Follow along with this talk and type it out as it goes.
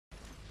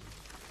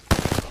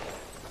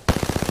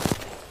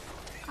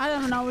I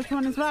don't know which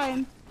one is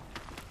right.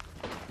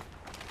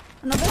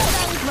 No, this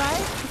guy is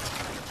right.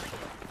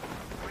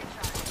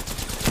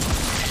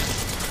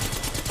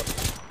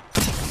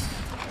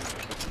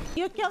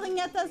 You're killing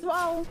it as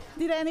well.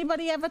 Did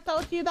anybody ever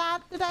told you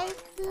that today?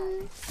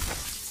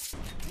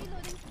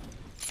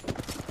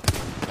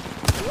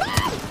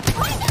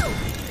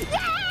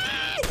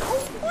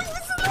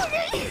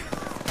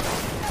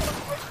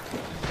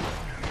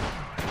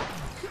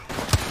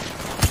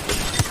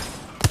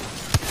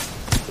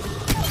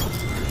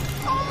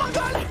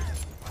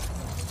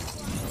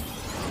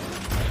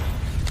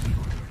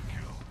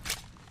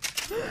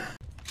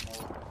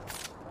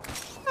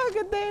 Look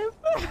at them.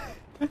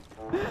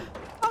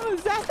 I'm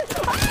exhausted.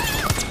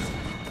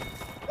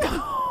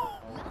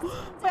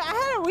 Wait, I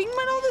had a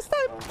wingman all this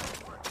time?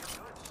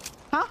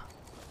 Huh?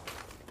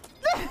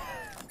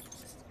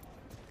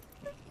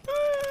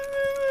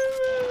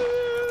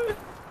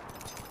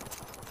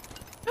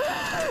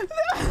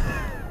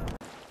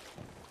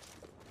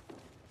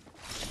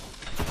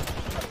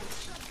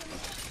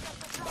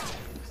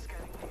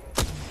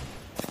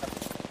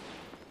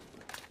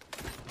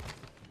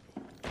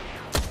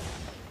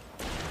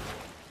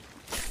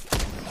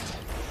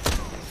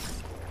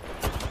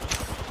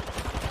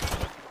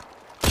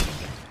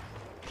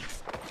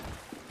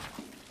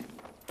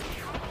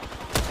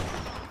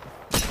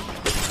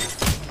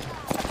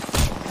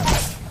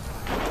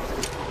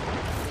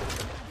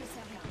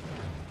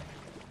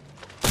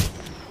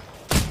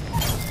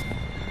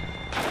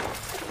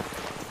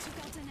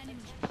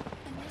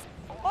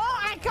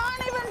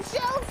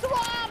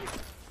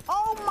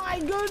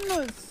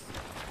 Goodness.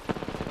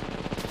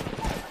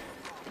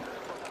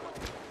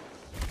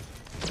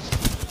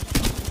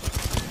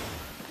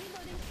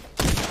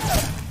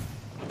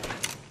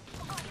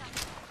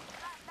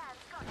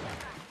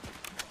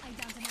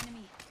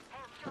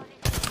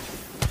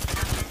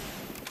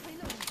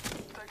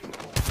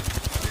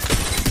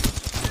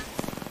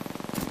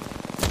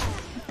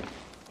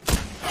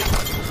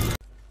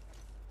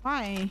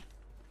 Why?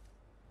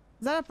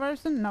 Is that a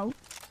person? No.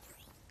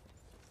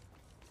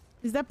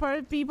 Is there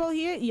people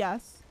here?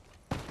 Yes.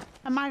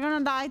 Am I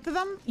gonna die to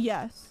them?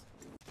 Yes.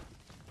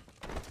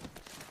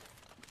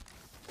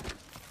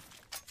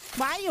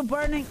 Why are you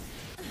burning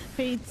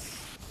feet?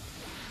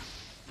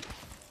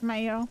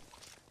 Mayo.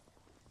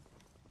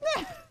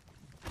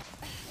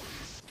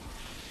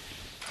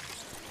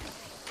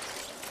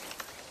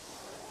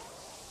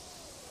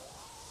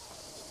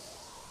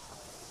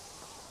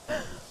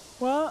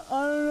 Well,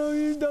 I don't know what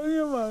you're talking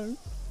about.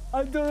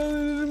 I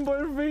totally didn't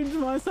burn feet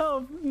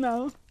myself.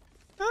 No.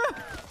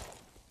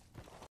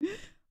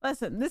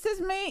 Listen, this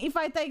is me if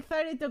I take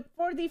 30 to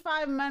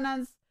 45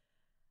 minutes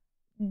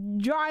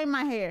dry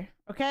my hair,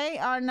 okay?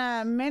 On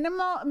a medium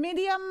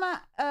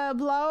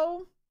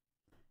blow,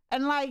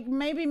 and like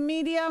maybe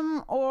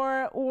medium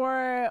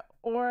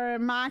or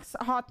max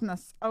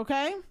hotness,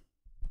 okay?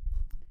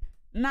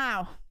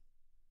 Now,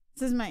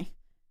 this is me.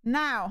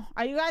 Now,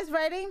 are you guys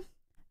ready?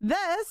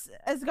 This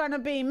is gonna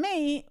be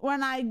me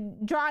when I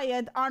dry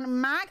it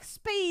on max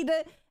speed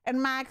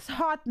and max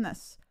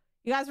hotness.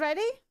 You guys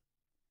ready?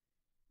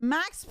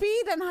 Max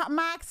speed and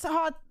max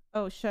hot.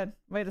 Oh shit,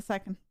 wait a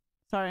second.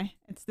 Sorry,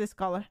 it's this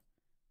color.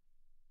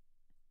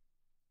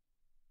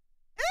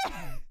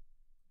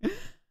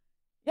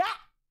 Yeah,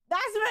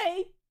 that's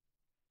me.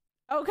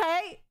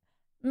 Okay,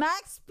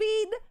 max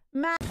speed,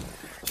 max.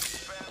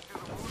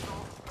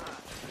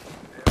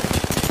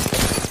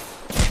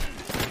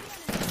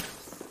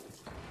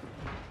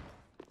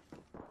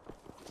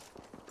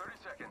 30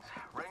 seconds.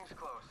 Rings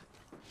close.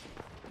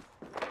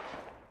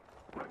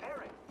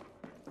 Repairing.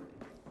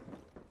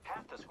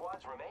 Half the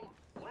squads remain.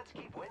 Let's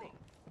keep winning.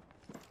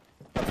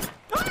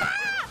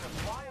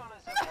 Fly on a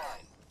zip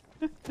line.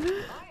 I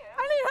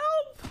need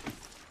help.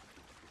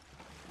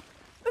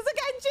 There's a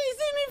guy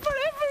chasing me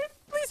forever.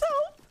 Please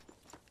help.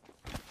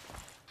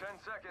 10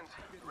 seconds.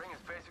 Ring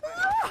is basically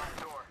knocking on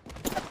the door.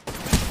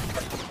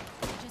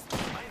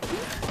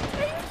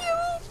 Thank you.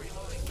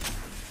 Reloading.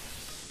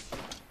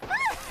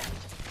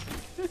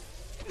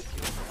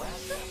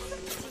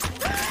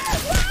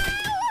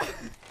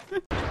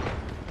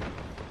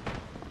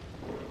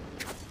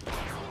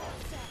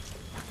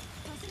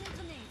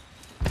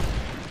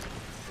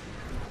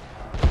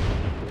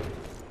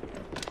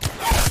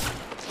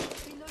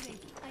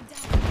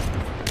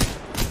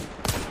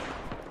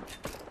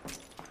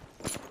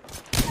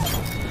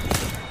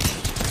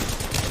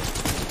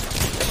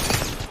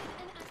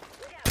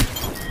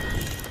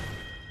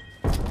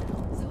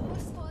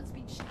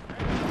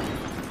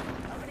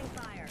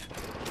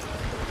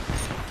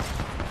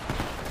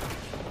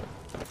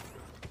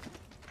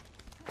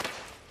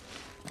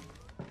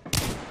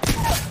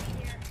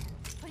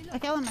 I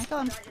kill him.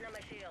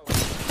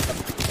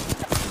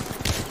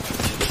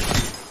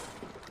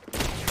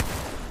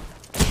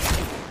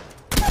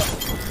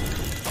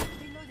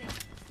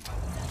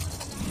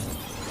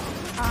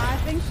 I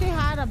think she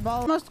had a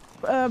ball. Almost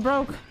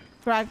broke.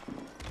 Crack.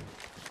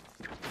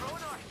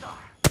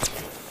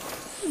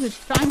 Is it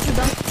time to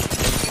die?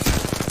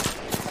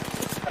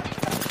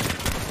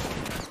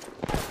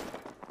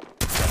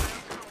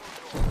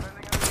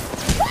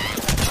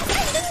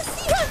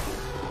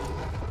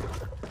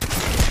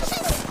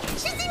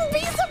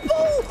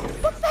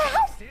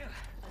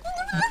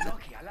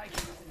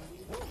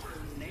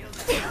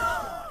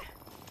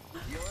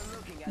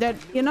 That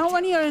you know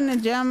when you're in the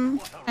gym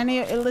and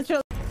you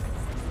literally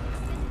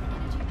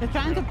they're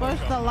trying to push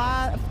the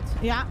left.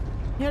 Yeah,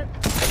 here.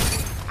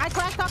 I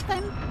cracked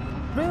Octane,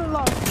 really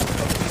low.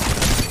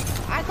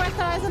 I cracked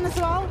Horizon as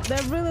well.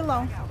 They're really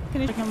low.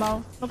 Finish freaking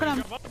low. Look at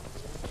them.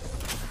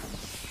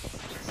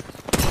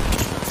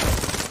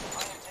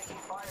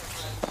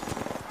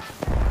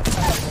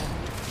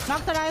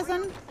 Knocked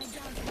Horizon.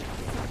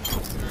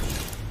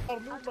 Why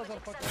you put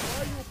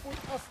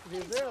us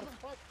there?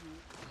 Fuck you.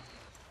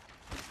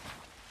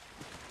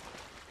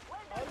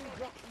 Are you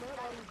Josh, man?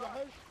 Are you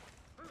Josh?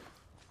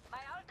 My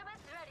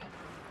ultimate's ready.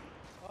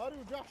 Are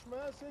you Josh,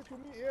 man? Say to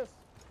me yes.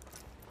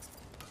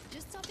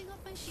 Just topping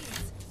up my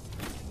shields.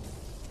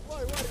 Why?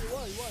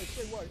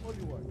 Say why.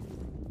 Only why.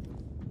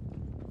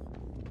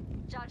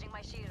 Charging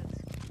my shields.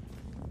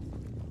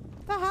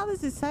 What the hell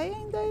is he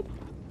saying, dude?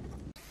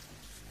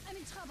 I'm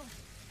in trouble.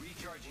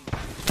 Recharging.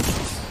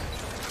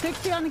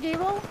 60 on the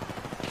gable.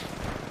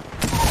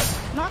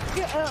 Knocked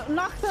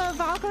the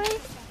Valkyrie.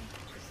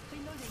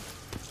 Reloading.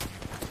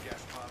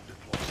 Gas pod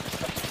deployed.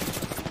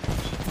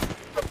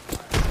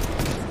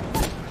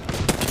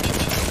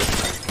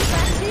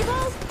 Back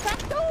gable. Back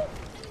two.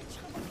 I'm in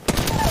trouble.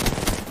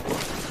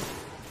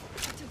 I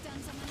took down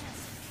someone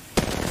else.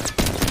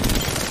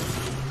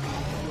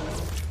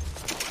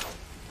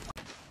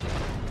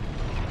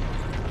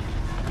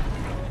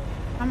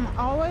 I'm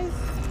always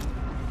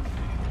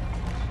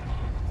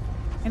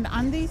in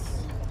undies.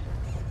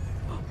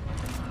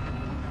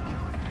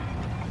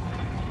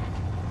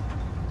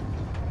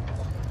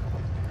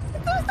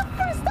 It was the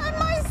first time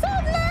I saw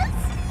this.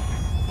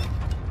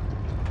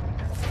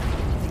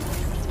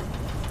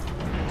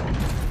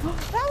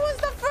 That was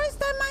the first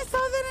time I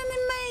saw that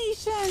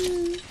animation.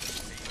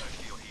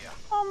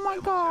 Oh my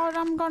god,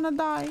 I'm gonna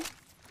die.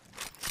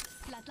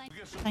 Flatline. We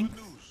get some Thanks.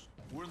 good news.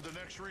 We're in the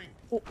next ring.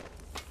 Oh.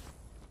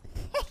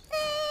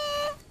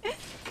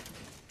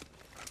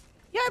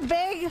 You're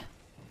big.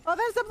 Oh,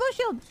 there's a blue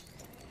shield.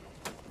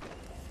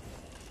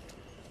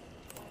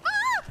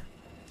 Ah!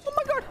 Oh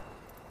my god.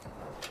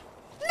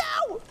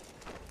 No!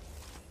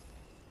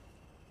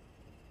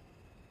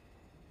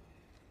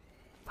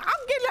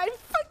 I'm getting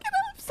fucking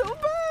up so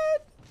bad.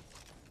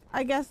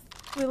 I guess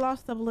we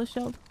lost the blue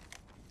shield.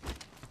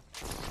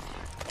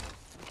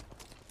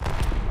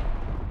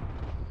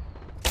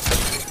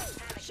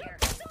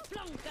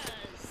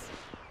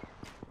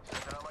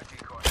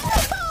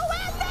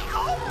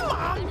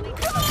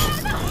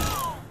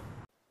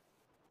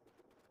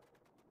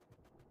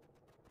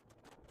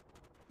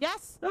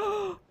 Yes.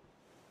 No.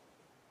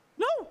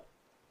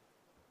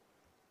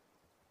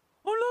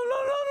 Oh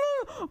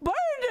no.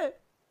 Bird.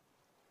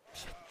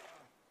 Shit.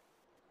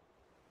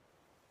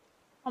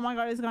 Oh my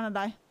god, he's gonna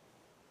die.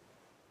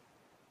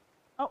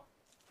 Oh.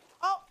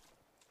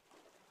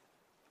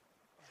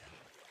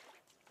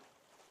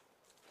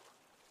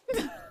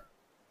 There's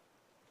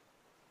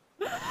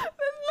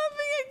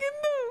nothing I can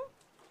do.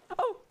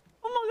 Oh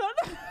my god.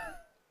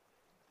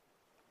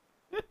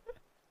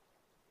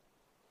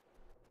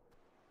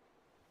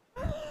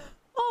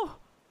 Oh.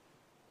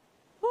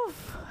 Oof.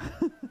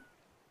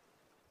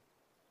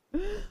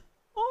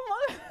 Oh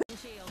my.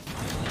 Shield.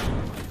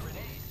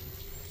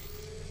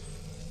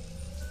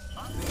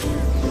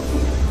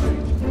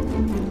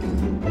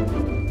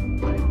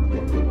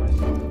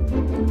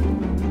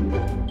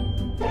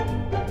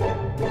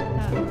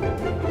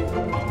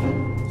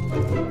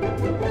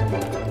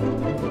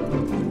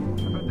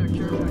 I bet that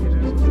care package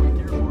has some sweet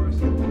gear for us.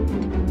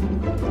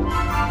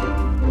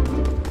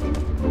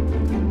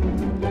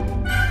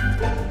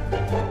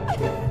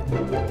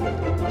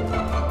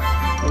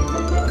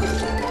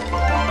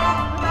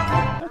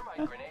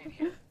 Thermite grenade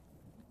here.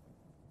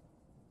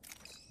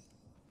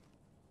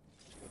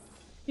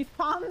 He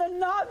found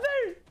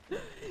another.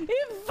 He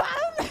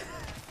found.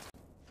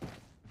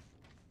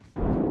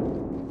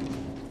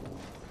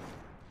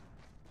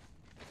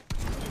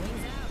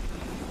 Wings out.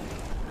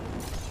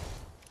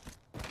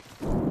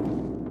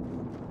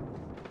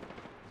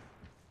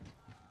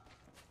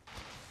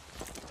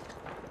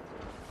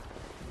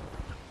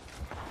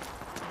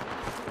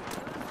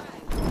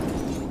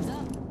 Wings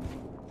up.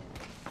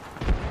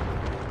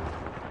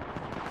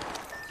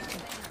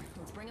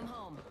 Let's bring him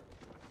home.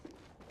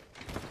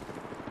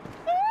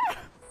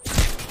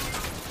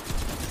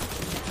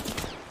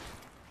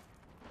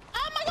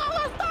 Oh my god,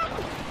 we're stuck.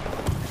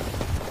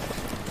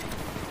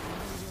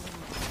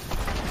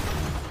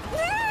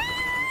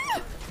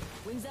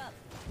 Wings up.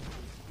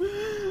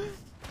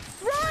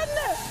 Run!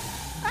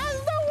 As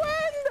the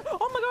wind!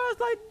 Oh my god,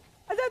 slide!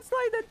 That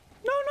slide!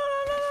 No!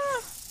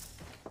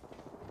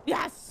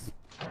 Yes!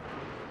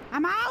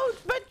 I'm out,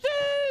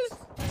 bitches!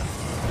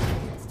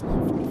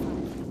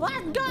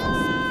 Let's go!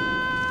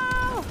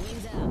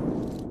 Wings out.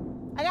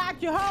 I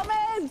got you, homie!